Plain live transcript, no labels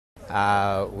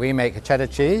We make a cheddar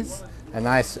cheese, a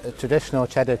nice traditional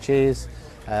cheddar cheese,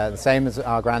 the same as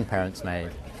our grandparents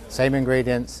made. Same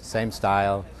ingredients, same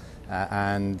style,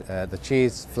 and the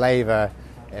cheese flavour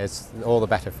is all the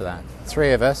better for that.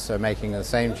 Three of us are making the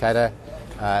same cheddar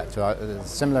to a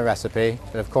similar recipe,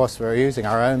 but of course we're using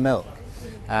our own milk.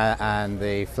 And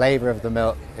the flavour of the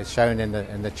milk is shown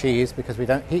in the cheese because we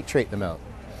don't heat treat the milk.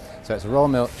 So it's raw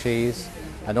milk cheese,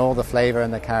 and all the flavour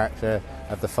and the character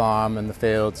of the farm and the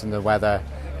fields and the weather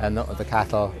and the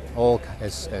cattle all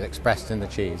is expressed in the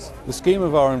cheese. The scheme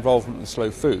of our involvement in slow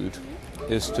food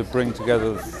is to bring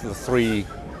together the three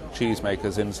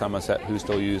cheesemakers in Somerset who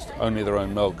still use only their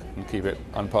own milk and keep it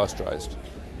unpasteurised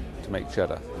to make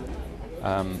cheddar.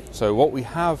 So what we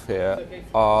have here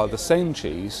are the same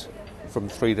cheese from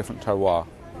three different terroirs.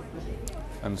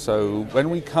 And so when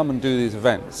we come and do these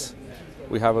events,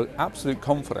 we have an absolute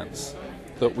confidence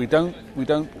that we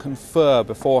don't confer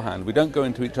beforehand. We don't go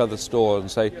into each other's stores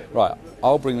and say, right,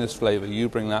 I'll bring this flavour, you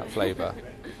bring that flavour,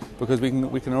 because we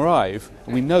can arrive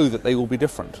and we know that they will be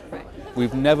different.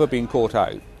 We've never been caught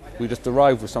out. We just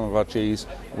arrive with some of our cheese,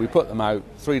 we put them out,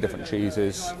 three different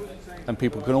cheeses, and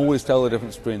people can always tell the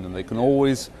difference between them. They can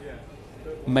always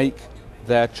make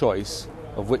their choice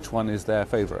of which one is their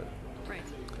favourite,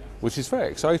 which is very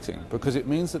exciting because it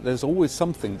means that there's always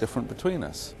something different between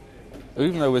us.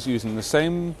 Even though we're using the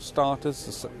same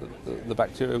starters, the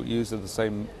bacteria we use are the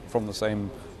same from the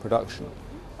same production,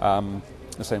 the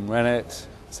same rennet,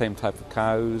 same type of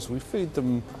cows. We feed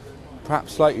them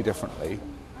perhaps slightly differently,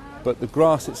 but the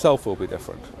grass itself will be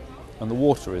different, and the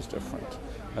water is different,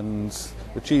 and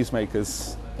the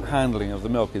cheesemaker's handling of the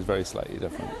milk is very slightly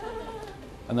different.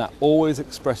 And that always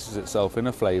expresses itself in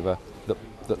a flavour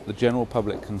that the general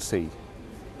public can see.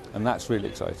 And that's really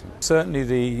exciting.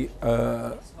 Certainly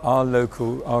our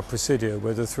Presidio,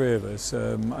 where the three of us,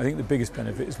 I think the biggest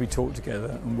benefit is we talk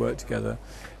together and work together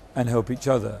and help each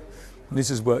other. And this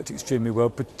has worked extremely well,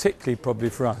 particularly probably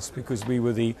for us, because we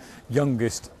were the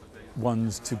youngest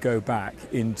ones to go back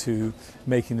into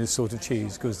making this sort of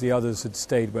cheese, because the others had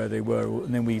stayed where they were,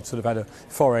 and then we sort of had a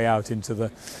foray out into the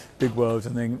big world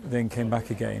and then came back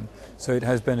again. So it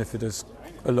has benefited us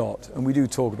a lot, and we do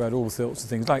talk about all sorts of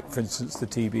things, like for instance the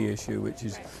TB issue, which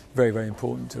is very, very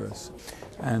important to us.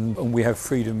 And we have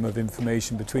freedom of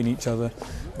information between each other.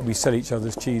 We sell each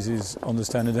other's cheeses on the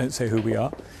stand and don't say who we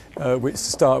are, which to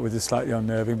start with is slightly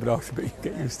unnerving, but after a bit you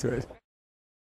get used to it.